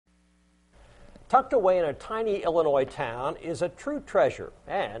Tucked away in a tiny Illinois town is a true treasure,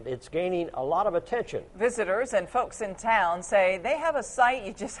 and it's gaining a lot of attention. Visitors and folks in town say they have a sight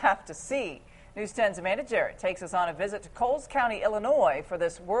you just have to see. News 10's Amanda Jarrett takes us on a visit to Coles County, Illinois for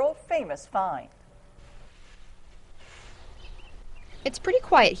this world-famous find. It's pretty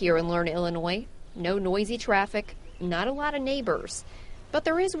quiet here in Lerna, Illinois. No noisy traffic, not a lot of neighbors. But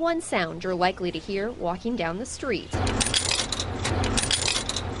there is one sound you're likely to hear walking down the street.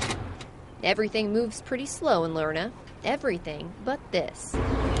 Everything moves pretty slow in Lerna. Everything but this.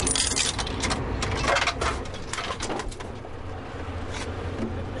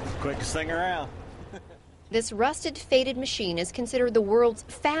 Quickest thing around. This rusted, faded machine is considered the world's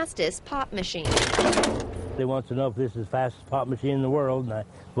fastest pop machine. They want to know if this is the fastest pop machine in the world, and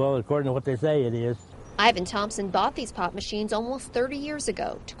well, according to what they say, it is. Ivan Thompson bought these pop machines almost 30 years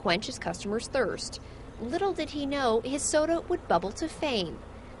ago to quench his customers' thirst. Little did he know his soda would bubble to fame.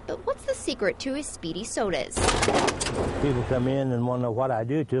 But what's the secret to his speedy sodas? People come in and want to know what I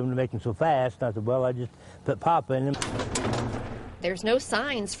do to them to make them so fast. And I said, well, I just put pop in them. There's no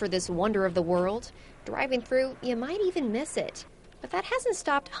signs for this wonder of the world. Driving through, you might even miss it. But that hasn't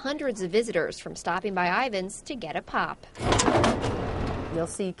stopped hundreds of visitors from stopping by Ivan's to get a pop. You'll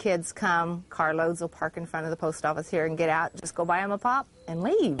see kids come, carloads will park in front of the post office here and get out, just go buy them a pop and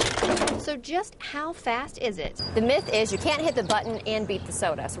leave. So just how fast is it? The myth is you can't hit the button and beat the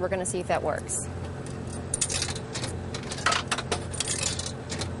soda, so we're going to see if that works.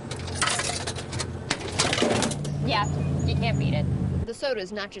 Yeah, you can't beat it. The soda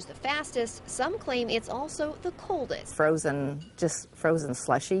is not just the fastest, some claim it's also the coldest. Just frozen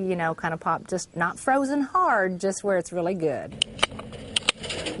slushy, you know, kind of pop, just not frozen hard, just where it's really good.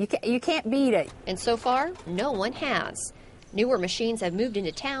 You can't beat it. And so far, no one has. Newer machines have moved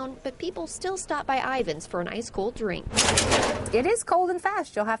into town, but people still stop by Ivan's for an ice-cold drink. It is cold and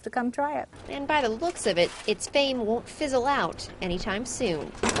fast. You'll have to come try it. And by the looks of it, its fame won't fizzle out anytime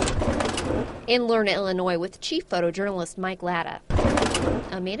soon. In Lerna, Illinois, with Chief Photojournalist Mike Latta.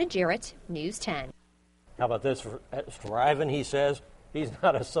 Amanda Jarrett, News 10. How about this for Ivan? He says he's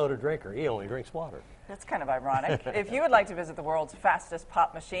not a soda drinker. He only drinks water. That's kind of ironic. If you would like to visit the world's fastest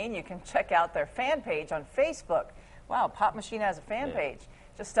pop machine, you can check out their fan page on Facebook. Wow, Pop Machine has a fan page.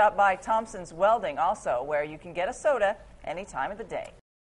 Just stop by Thompson's Welding also, where you can get a soda any time of the day.